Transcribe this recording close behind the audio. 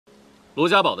卢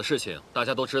家堡的事情大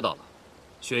家都知道了，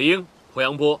雪鹰、濮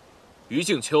阳波、于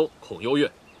静秋、孔幽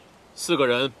月4个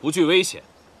人不惧危险，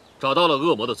找到了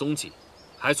恶魔的踪迹，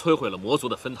还摧毁了魔族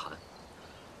的分坛。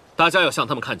大家要向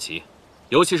他们看齐，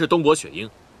尤其是东伯雪鹰，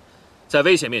在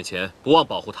危险面前不忘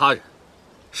保护他人，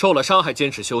受了伤还坚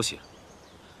持修行。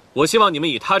我希望你们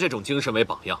以他这种精神为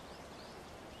榜样。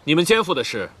你们肩负的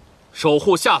是守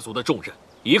护下族的重任，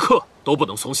一刻都不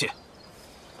能松懈。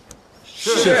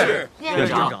是，院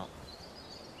长。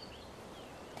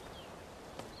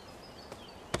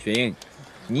雪鹰，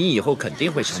你以后肯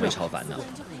定会成为超凡的。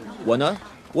我呢，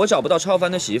我找不到超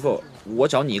凡的媳妇，我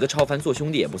找你一个超凡做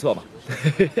兄弟也不错嘛。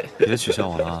别取笑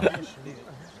我了啊！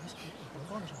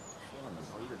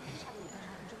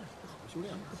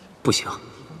不行，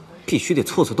必须得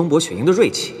挫挫东伯雪鹰的锐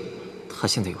气。他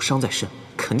现在有伤在身，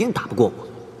肯定打不过我。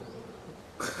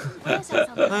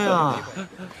哎呀，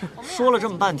说了这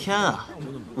么半天啊，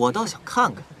我倒想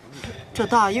看看这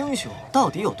大英雄到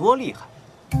底有多厉害。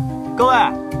各位，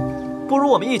不如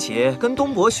我们一起跟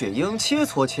东伯雪鹰切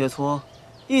磋切磋，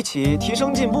一起提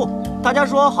升进步。大家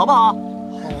说好不好？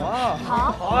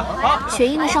好啊！雪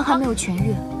鹰的伤还没有痊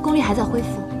愈，功力还在恢复，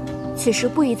此时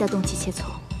不宜再动气切磋。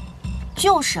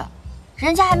就是，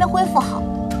人家还没恢复好，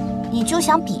你就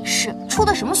想比试，出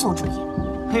的什么馊主意？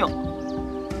哎呦，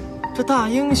这大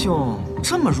英雄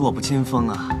这么弱不禁风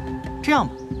啊！这样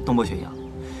吧，东伯雪鹰，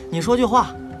你说句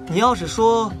话，你要是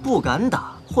说不敢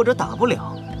打或者打不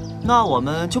了，那我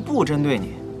们就不针对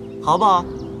你，好不好？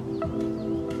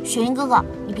雪鹰哥哥，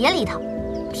你别理他，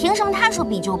凭什么他说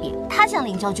比就比，他想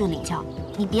领教就领教，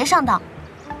你别上当。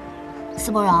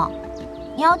斯伯荣，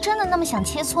你要真的那么想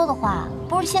切磋的话，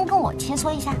不如先跟我切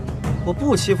磋一下。我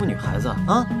不欺负女孩子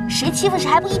啊，谁欺负谁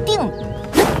还不一定呢。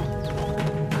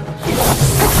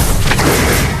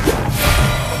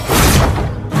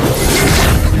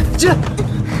接！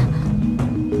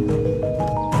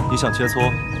你想切磋，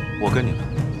我跟你来。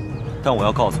但我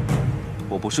要告诉你，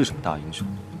我不是什么大英雄，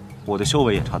我的修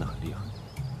为也差得很厉害。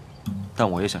但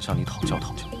我也想向你讨教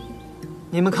讨教。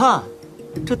你们看，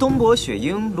这东伯雪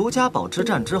鹰卢家堡之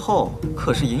战之后，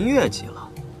可是银月级了，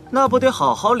那不得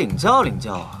好好领教领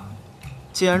教啊！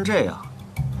既然这样，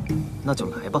那就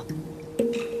来吧。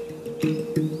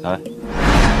来。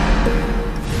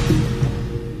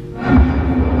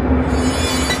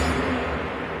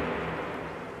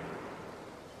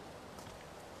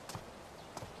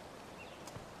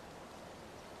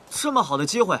这么好的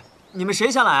机会，你们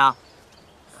谁先来啊？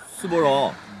斯伯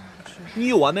荣，你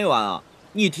有完没完啊？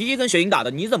你提议跟雪鹰打的，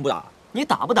你怎么不打？你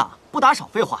打不打？不打少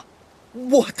废话。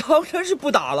我当然是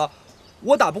不打了，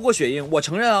我打不过雪鹰，我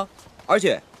承认啊。而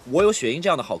且我有雪鹰这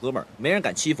样的好哥们儿，没人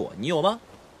敢欺负我。你有吗？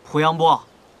濮阳波，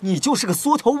你就是个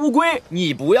缩头乌龟。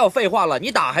你不要废话了，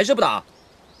你打还是不打？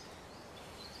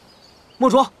莫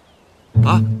卓，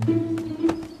啊，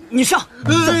你上。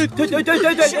对，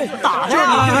打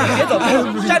呀！别走，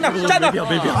站那儿，站那儿。别，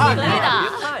可以的。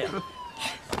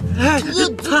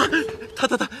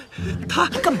他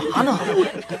干嘛呢？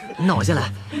那我先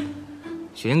来。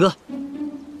雪鹰哥，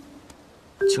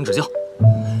请指教。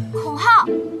孔浩，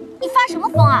你发什么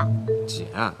疯啊？姐，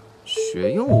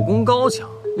雪鹰武功高强，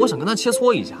我想跟她切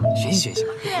磋一下，学习学习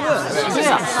嘛。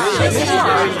学习一下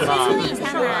嘛。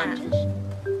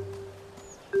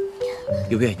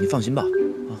刘月，你放心吧，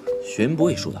雪鹰不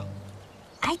会输的。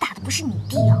挨打的不是你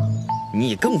弟啊！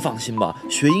你更放心吧，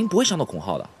雪鹰不会伤到孔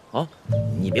浩的啊，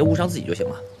你别误伤自己就行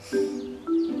了。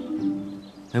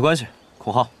没关系，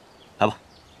孔浩，来吧。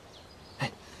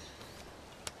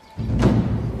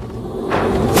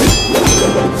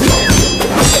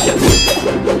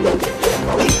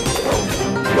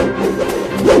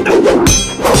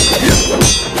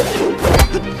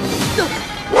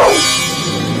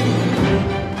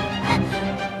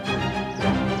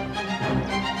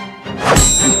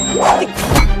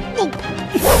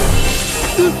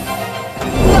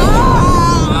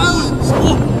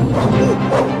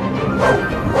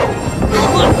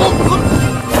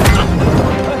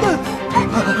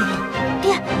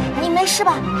爹，你没事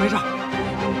吧？没事。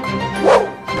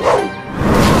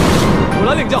我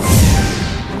来领教。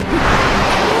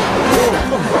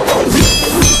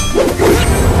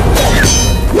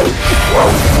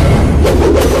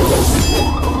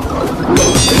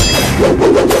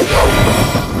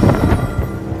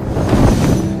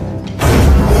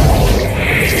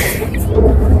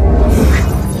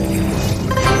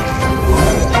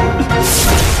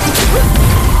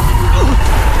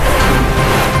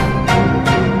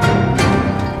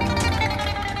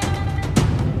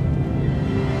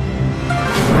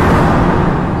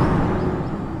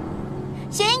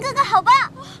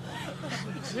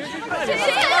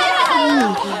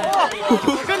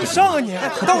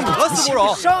怎么了，司伯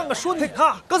荣？上啊！说你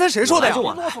看，刚才谁说的呀？别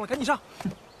啰嗦了，赶紧上！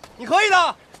你可以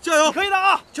的，加油！你可以的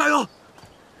啊！加油！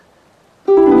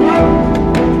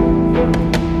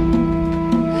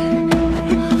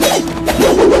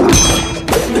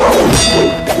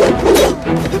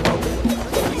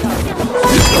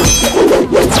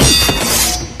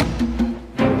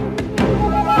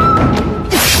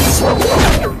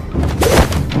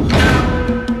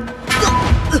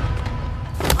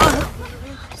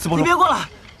司伯荣，你别过来！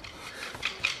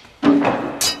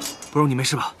不荣，你没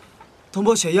事吧？东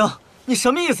伯雪鹰，你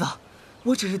什么意思啊？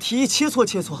我只是提议切磋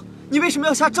切磋，你为什么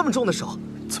要下这么重的手？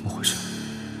怎么回事？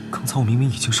刚才我明明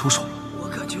已经收手了。我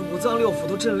感觉五脏六腑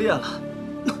都震裂了。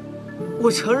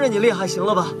我承认你厉害，行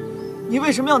了吧？你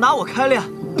为什么要拿我开练？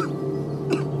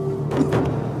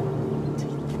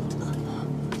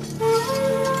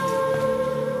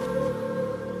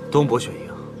东伯雪鹰，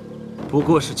不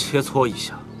过是切磋一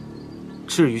下，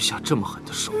至于下这么狠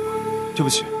的手吗？对不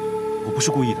起，我不是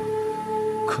故意的，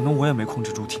可能我也没控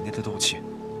制住体内的斗气。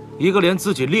一个连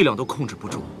自己力量都控制不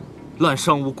住、滥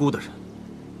伤无辜的人，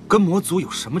跟魔族有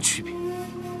什么区别？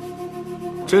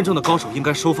真正的高手应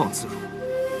该收放自如，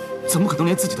怎么可能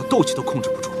连自己的斗气都控制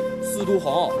不住？司徒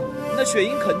红，那雪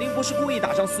鹰肯定不是故意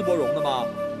打伤司伯荣的吗？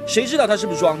谁知道他是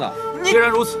不是装的？既然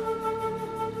如此，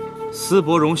司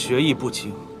伯荣学艺不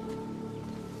精，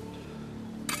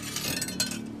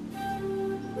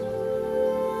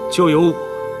就由我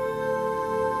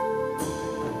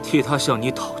替他向你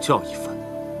讨教一番。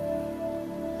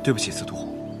对不起，司徒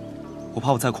红，我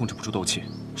怕我再控制不住斗气，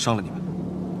伤了你们。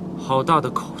好大的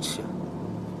口气！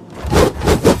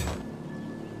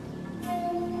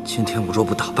今天我若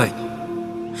不打败你，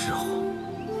日后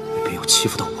你便要欺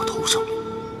负到我头上了。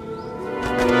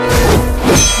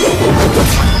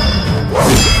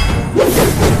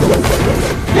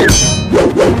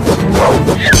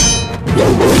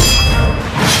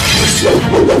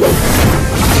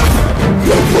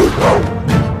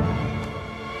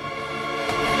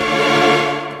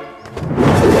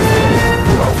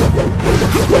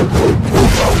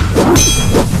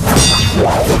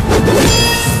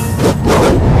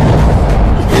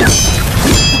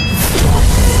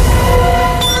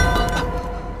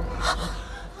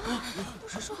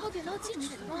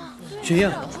雪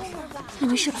鹰，你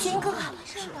没事吧？雪鹰哥哥，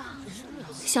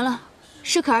行了，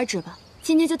适可而止吧。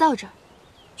今天就到这儿。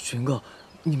雪鹰哥，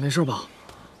你没事吧？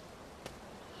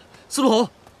司徒红，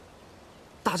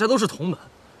大家都是同门，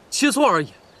切磋而已，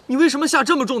你为什么下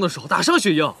这么重的手打伤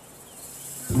雪鹰？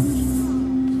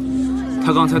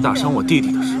他刚才打伤我弟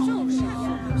弟的时候，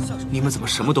你们怎么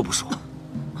什么都不说？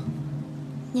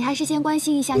你还是先关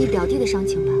心一下你表弟的伤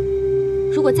情吧。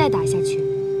如果再打下去，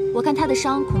我看他的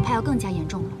伤恐怕要更加严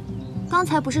重了。刚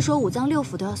才不是说五脏六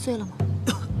腑都要碎了吗？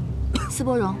司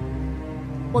伯荣，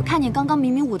我看你刚刚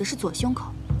明明捂的是左胸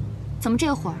口，怎么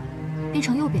这会儿变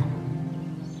成右边了？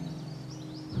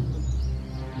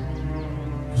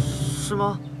是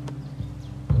吗？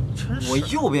我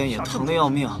右边也疼得要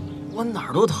命，我哪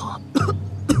儿都疼。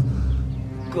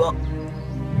哥，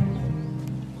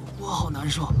我好难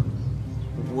受，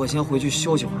我先回去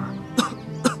休息会儿。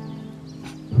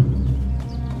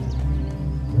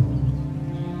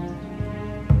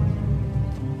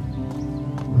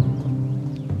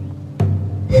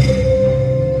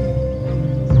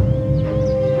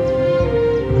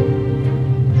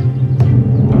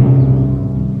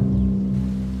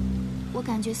我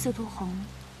感觉司徒红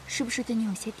是不是对你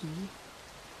有些敌意？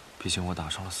毕竟我打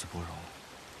伤了司伯荣，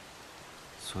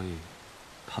所以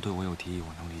他对我有敌意，我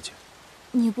能理解。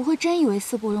你不会真以为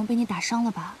司伯荣被你打伤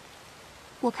了吧？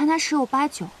我看他十有八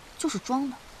九就是装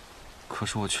的。可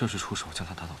是我确实出手将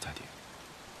他打倒在地。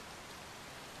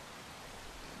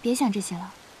别想这些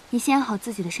了，你先养好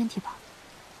自己的身体吧。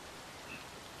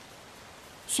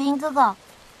雪鹰哥哥，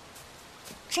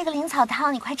这个灵草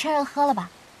汤你快趁热喝了吧。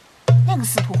那个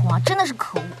司徒红啊，真的是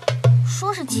可恶，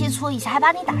说是切磋一下，还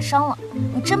把你打伤了，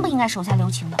你真不应该手下留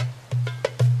情的。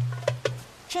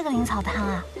这个灵草汤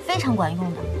啊，非常管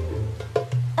用的。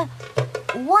哎，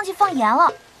我忘记放盐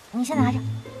了，你先拿着，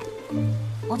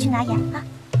我去拿盐啊。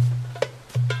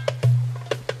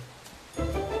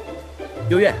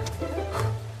幽月，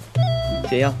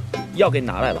雪鹰，药给你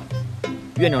拿来了。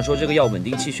院长说这个药稳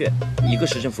定气血，1个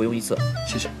时辰服用1次。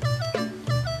谢谢。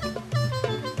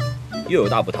又有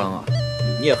大补汤啊，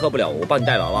你也喝不了，我帮你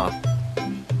代劳了啊。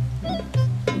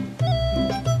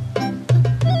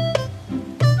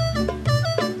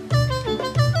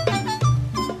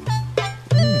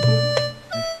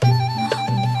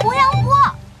胡杨波，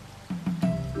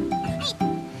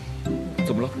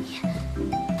怎么了？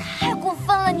太过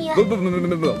分了你！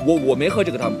不，我没喝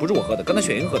这个汤，不是我喝的，刚才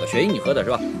雪鹰喝的，雪鹰你喝的是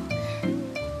吧？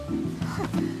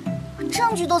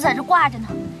证据都在这挂着呢，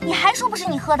你还说不是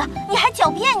你喝的，你还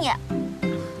狡辩你！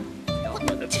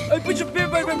哎，不是，别！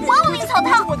还我灵草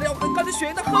汤！我的要喝，刚才雪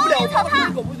鹰他喝不了。灵草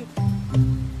汤！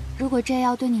如果这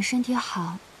药对你身体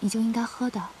好，你就应该喝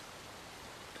的。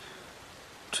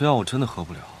这药我真的喝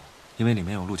不了，因为里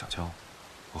面有鹿角胶，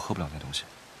我喝不了那东西。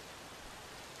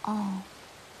哦，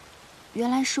原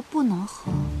来是不能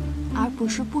喝，而不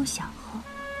是不想喝。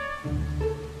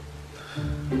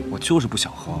我就是不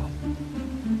想喝，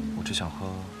我只想喝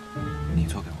你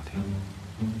做给我听。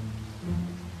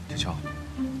秋秋，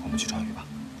我们去抓鱼吧。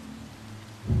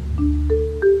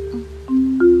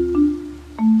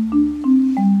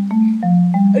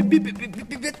哎，别，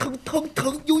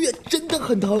疼，永远真的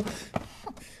很疼。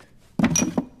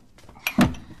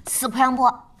死鄱阳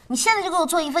波，你现在就给我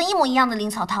做一份一模一样的灵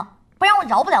草汤，不然我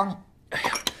饶不了你。哎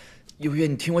呀，悠月，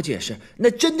你听我解释，那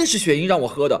真的是雪鹰让我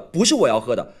喝的，不是我要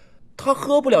喝的。他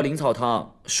喝不了灵草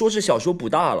汤，说是小时候补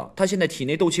大了，他现在体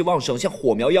内斗气旺盛，像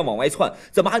火苗一样往外窜，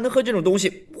怎么还能喝这种东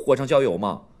西？火上浇油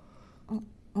吗？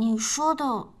你说的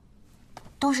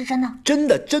都是真的？真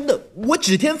的，我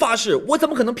指天发誓，我怎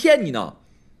么可能骗你呢？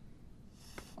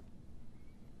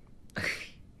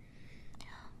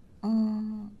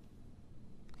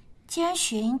既然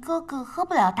雪鹰哥哥喝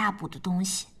不了大补的东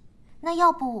西，那要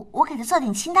不我给他做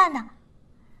点清淡的，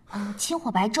清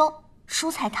火白粥、蔬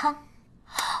菜汤，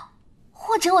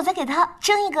或者我再给他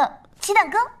蒸一个鸡蛋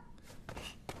羹。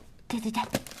对，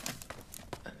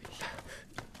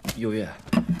悠月，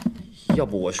要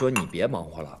不我说你别忙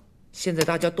活了，现在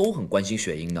大家都很关心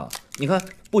雪鹰呢。你看，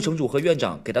部城主和院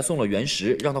长给他送了原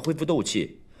石，让他恢复斗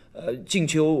气。静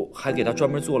秋还给他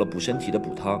专门做了补身体的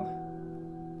补汤。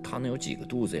他能有几个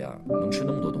肚子呀？能吃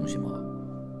那么多东西吗？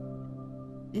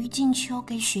于静秋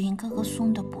给雪鹰哥哥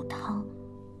送的补汤，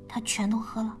他全都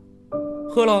喝了。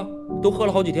喝了，都喝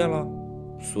了好几天了。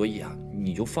所以啊，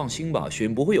你就放心吧，雪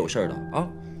鹰不会有事的啊。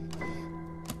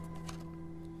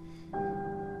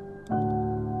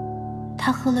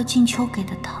他喝了静秋给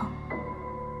的汤，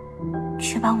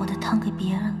却把我的汤给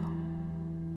别人了。